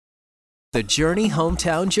The Journey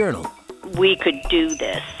Hometown Journal. We could do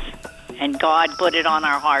this, and God put it on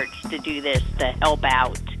our hearts to do this to help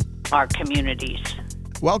out our communities.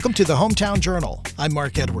 Welcome to the Hometown Journal. I'm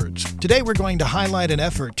Mark Edwards. Today we're going to highlight an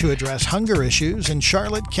effort to address hunger issues in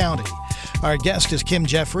Charlotte County. Our guest is Kim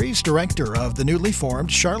Jeffries, director of the newly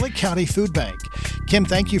formed Charlotte County Foodbank. Kim,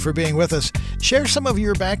 thank you for being with us. Share some of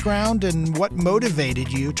your background and what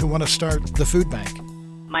motivated you to want to start the Foodbank.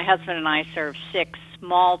 My husband and I serve 6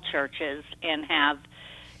 small churches and have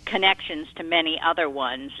connections to many other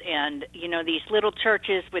ones. And, these little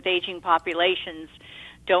churches with aging populations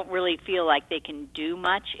don't really feel like they can do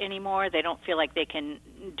much anymore. They don't feel like they can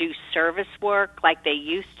do service work like they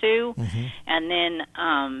used to. Mm-hmm. And then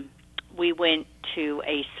we went to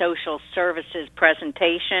a social services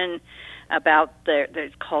presentation about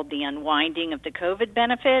it's called the unwinding of the COVID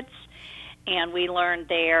benefits. And we learned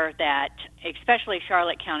there that, especially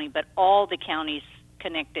Charlotte County, but all the counties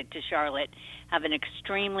connected to Charlotte have an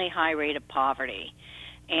extremely high rate of poverty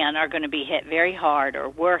and are going to be hit very hard, or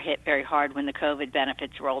were hit very hard when the COVID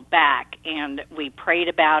benefits rolled back. And we prayed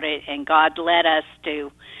about it, and God led us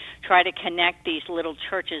to try to connect these little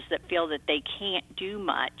churches that feel that they can't do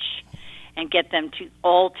much and get them to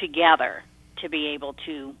all together to be able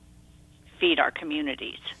to feed our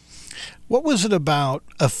communities. What was it about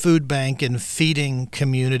a food bank and feeding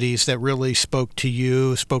communities that really spoke to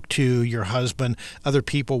you, spoke to your husband? Other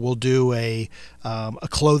people will do a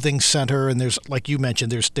clothing center, and there's, like you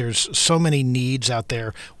mentioned, there's so many needs out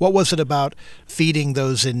there. What was it about feeding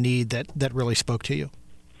those in need that really spoke to you?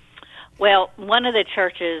 Well, one of the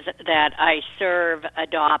churches that I serve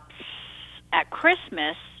adopts at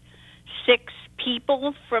Christmas 6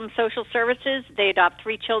 people from social services. They adopt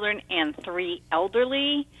 3 children and 3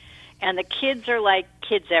 elderly. And the kids are like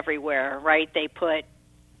kids everywhere, right? They put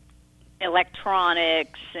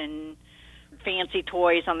electronics and fancy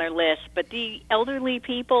toys on their list. But the elderly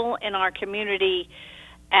people in our community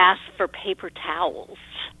ask for paper towels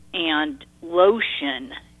and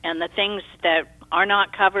lotion and the things that are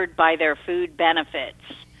not covered by their food benefits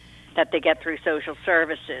that they get through social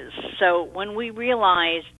services. So when we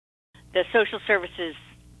realized the social services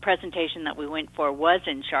presentation that we went for was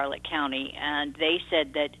in Charlotte County, and they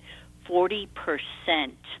said that 40%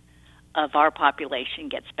 of our population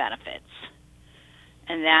gets benefits.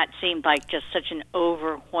 And that seemed like just such an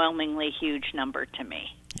overwhelmingly huge number to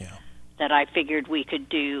me. Yeah. That I figured we could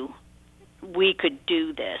do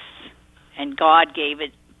this. And God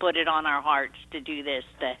put it on our hearts to do this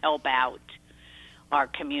to help out our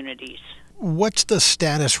communities. What's the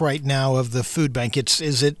status right now of the food bank?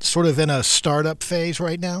 Is it sort of in a startup phase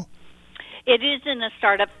right now? It is in a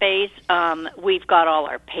startup phase. We've got all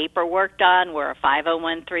our paperwork done. We're a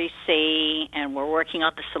 501(c), and we're working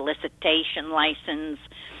on the solicitation license.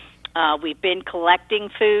 We've been collecting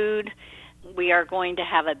food. We are going to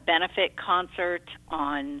have a benefit concert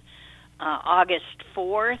on August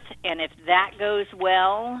 4th, and if that goes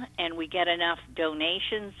well and we get enough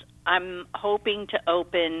donations, I'm hoping to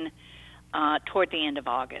open toward the end of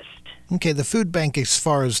August. Okay, the food bank, as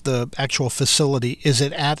far as the actual facility, is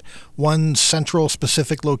it at one central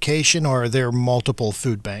specific location, or are there multiple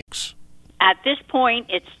food banks? At this point,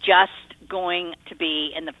 it's just going to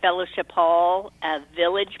be in the Fellowship Hall of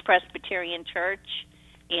Village Presbyterian Church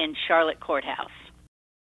in Charlotte Courthouse.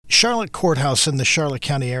 Charlotte Courthouse in the Charlotte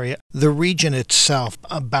County area, the region itself,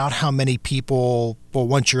 about how many people,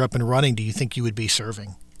 once you're up and running, do you think you would be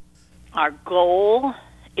serving? Our goal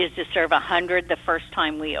is to serve 100 the first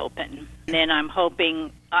time we open. And then I'm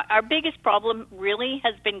hoping, our biggest problem really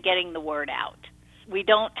has been getting the word out. We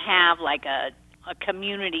don't have like a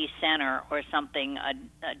community center or something, a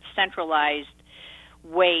centralized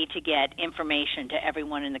way to get information to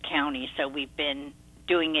everyone in the county. So we've been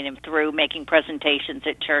doing it through making presentations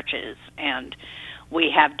at churches, and we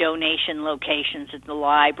have donation locations at the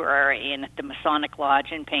library and at the Masonic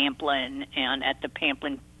Lodge in Pamplin and at the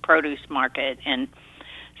Pamplin Produce Market. And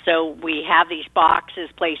so we have these boxes,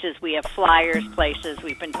 places, we have flyers, places.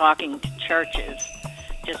 We've been talking to churches,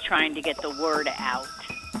 just trying to get the word out.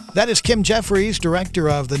 That is Kim Jeffries, director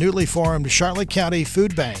of the newly formed Charlotte County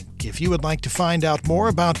Foodbank. If you would like to find out more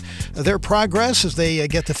about their progress as they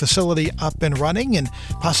get the facility up and running and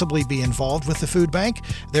possibly be involved with the food bank,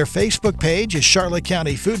 their Facebook page is Charlotte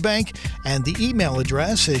County Foodbank, and the email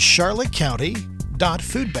address is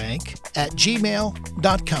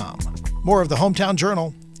charlottecounty.foodbank@gmail.com. More of the Hometown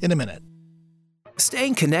Journal in a minute.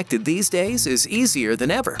 Staying connected these days is easier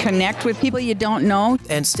than ever. Connect with people you don't know.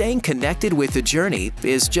 And staying connected with The Journey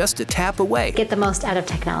is just a tap away. Get the most out of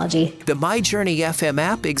technology. The My Journey FM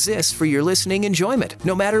app exists for your listening enjoyment,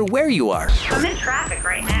 no matter where you are. I'm in traffic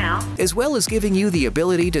right now. As well as giving you the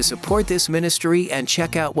ability to support this ministry and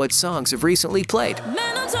check out what songs have recently played.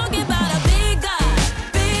 Man, I'm talking about a big God,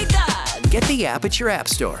 big God. Get the app at your app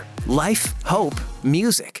store. Life, hope,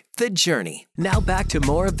 music, The Journey. Now back to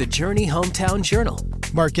more of The Journey Hometown Journal.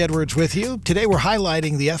 Mark Edwards with you. Today we're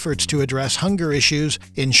highlighting the efforts to address hunger issues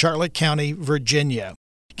in Charlotte County, Virginia.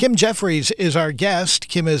 Kim Jeffries is our guest.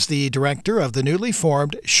 Kim is the director of the newly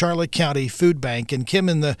formed Charlotte County Foodbank. And Kim,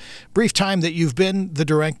 in the brief time that you've been the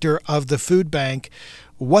director of the Foodbank,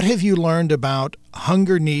 what have you learned about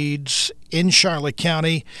hunger needs in Charlotte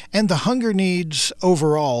County and the hunger needs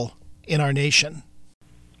overall in our nation?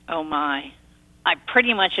 Oh, my. I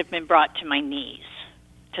pretty much have been brought to my knees.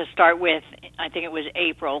 To start with, I think it was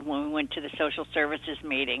April when we went to the social services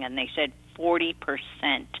meeting, and they said 40%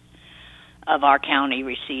 of our county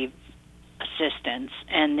received assistance.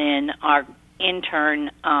 And then our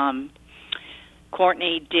intern,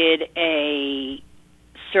 Courtney, did a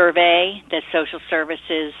survey that social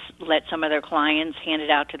services let some of their clients hand it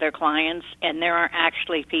out to their clients, and there are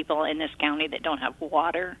actually people in this county that don't have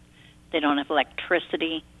water, they don't have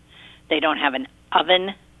electricity, they don't have an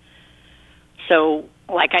oven. So,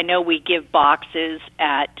 like, I know we give boxes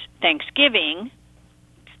at Thanksgiving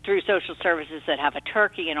through social services that have a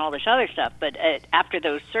turkey and all this other stuff, but after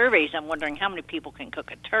those surveys, I'm wondering how many people can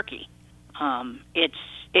cook a turkey.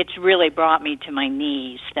 It's really brought me to my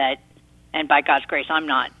knees that, and by God's grace, I'm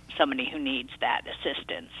not somebody who needs that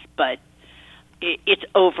assistance, but it's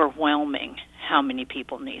overwhelming how many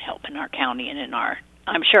people need help in our county and in our,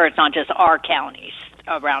 I'm sure it's not just our counties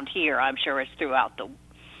around here. I'm sure it's throughout the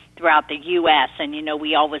U.S. And, you know,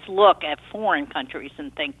 we always look at foreign countries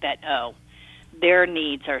and think that, oh, their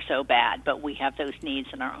needs are so bad, but we have those needs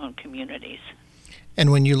in our own communities.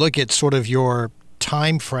 And when you look at sort of your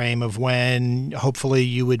time frame of when hopefully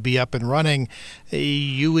you would be up and running,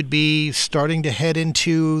 you would be starting to head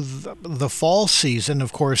into the fall season.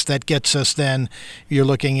 Of course, that gets us then, you're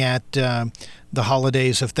looking at the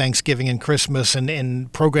holidays of Thanksgiving and Christmas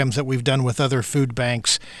and programs that we've done with other food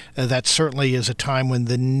banks. That certainly is a time when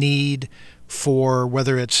the need for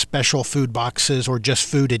whether it's special food boxes or just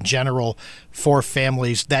food in general for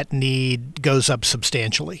families, that need goes up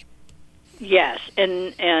substantially. Yes,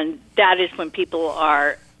 and that is when people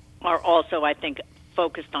are also, I think,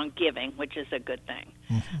 focused on giving, which is a good thing.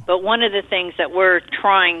 Mm-hmm. But one of the things that we're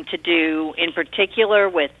trying to do, in particular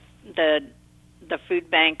with the food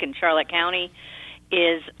bank in Charlotte County,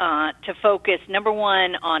 is to focus, number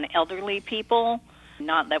one, on elderly people.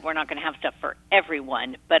 Not that we're not going to have stuff for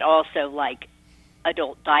everyone, but also like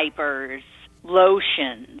adult diapers,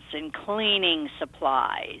 lotions, and cleaning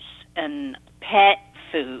supplies, and pet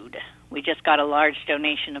food. We just got a large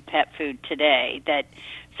donation of pet food today.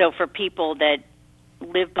 So for people that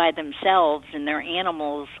live by themselves and their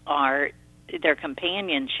animals are their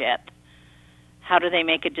companionship, how do they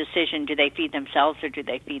make a decision? Do they feed themselves or do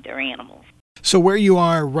they feed their animals? So where you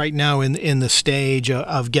are right now in the stage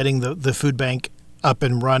of getting the food bank up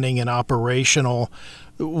and running and operational,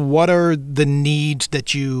 what are the needs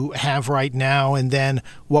that you have right now? And then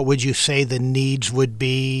what would you say the needs would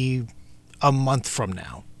be a month from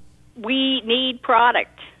now? We need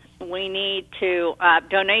product. We need to,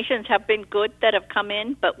 donations have been good that have come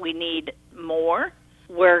in, but we need more.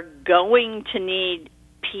 We're going to need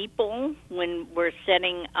people when we're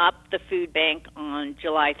setting up the food bank on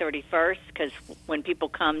July 31st, because when people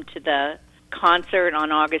come to the concert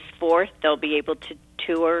on August 4th, they'll be able to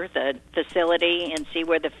tour the facility and see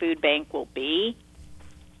where the food bank will be.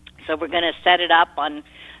 So we're going to set it up on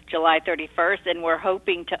July 31st, and we're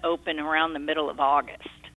hoping to open around the middle of August.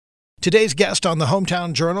 Today's guest on the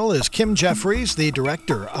Hometown Journal is Kim Jeffries, the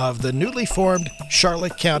director of the newly formed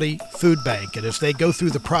Charlotte County Foodbank. And as they go through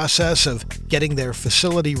the process of getting their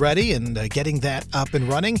facility ready and getting that up and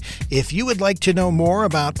running, if you would like to know more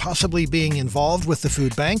about possibly being involved with the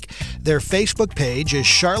food bank, their Facebook page is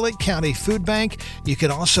Charlotte County Foodbank. You can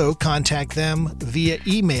also contact them via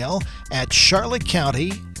email at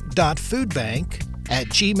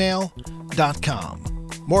charlottecounty.foodbank@gmail.com.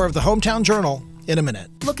 More of the Hometown Journal in a minute.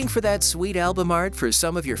 Looking for that sweet album art for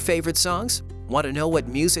some of your favorite songs? Want to know what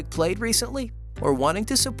music played recently? Or wanting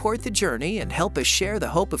to support the journey and help us share the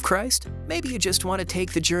hope of Christ? Maybe you just want to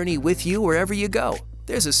take the journey with you wherever you go.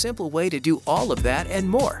 There's a simple way to do all of that and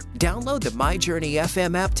more. Download the My Journey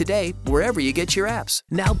FM app today, wherever you get your apps.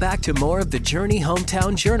 Now back to more of the Journey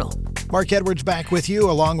Hometown Journal. Mark Edwards back with you,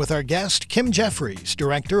 along with our guest, Kim Jeffries,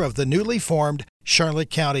 director of the newly formed Charlotte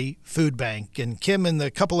County Foodbank. And Kim, in the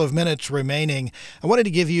couple of minutes remaining, I wanted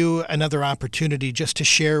to give you another opportunity just to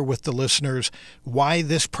share with the listeners why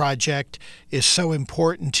this project is so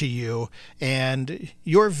important to you and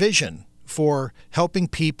your vision for helping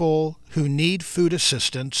people who need food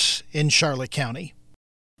assistance in Charlotte County.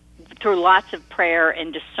 Through lots of prayer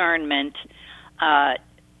and discernment,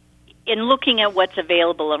 in looking at what's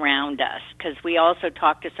available around us, because we also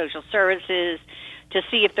talk to social services to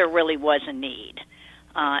see if there really was a need.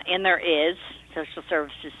 And there is. Social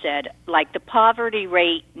services said, like the poverty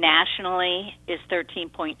rate nationally is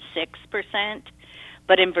 13.6%,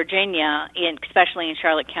 but in Virginia, especially in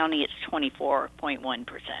Charlotte County, it's 24.1%.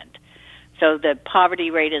 So the poverty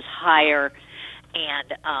rate is higher,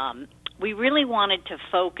 and we really wanted to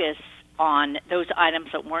focus on those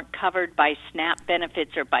items that weren't covered by SNAP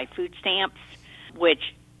benefits or by food stamps,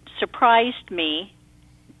 which surprised me.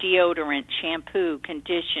 Deodorant, shampoo,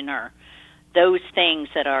 conditioner, those things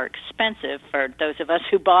that are expensive for those of us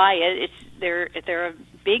who buy it, they're a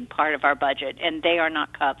big part of our budget, and they are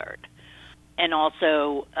not covered. And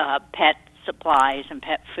also pet supplies and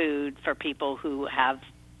pet food for people who have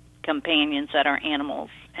companions that are animals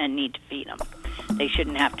and need to feed them. They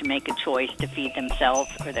shouldn't have to make a choice to feed themselves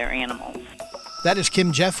or their animals. That is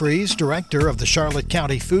Kim Jeffries, director of the Charlotte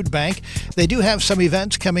County Food Bank. They do have some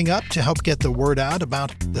events coming up to help get the word out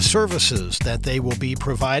about the services that they will be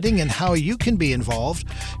providing and how you can be involved.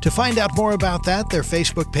 To find out more about that, their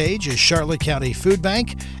Facebook page is Charlotte County Food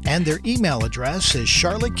Bank, and their email address is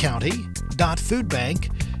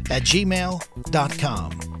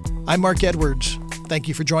charlottecounty.foodbank@gmail.com. I'm Mark Edwards. Thank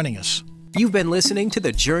you for joining us. You've been listening to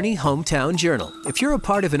the Journey HomeTown Journal. If you're a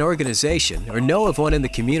part of an organization or know of one in the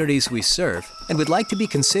communities we serve and would like to be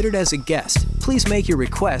considered as a guest, please make your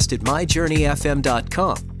request at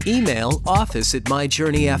myjourneyfm.com. Email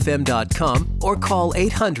office@myjourneyfm.com or call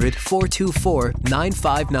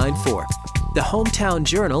 800-424-9594. The HomeTown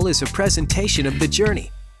Journal is a presentation of The Journey,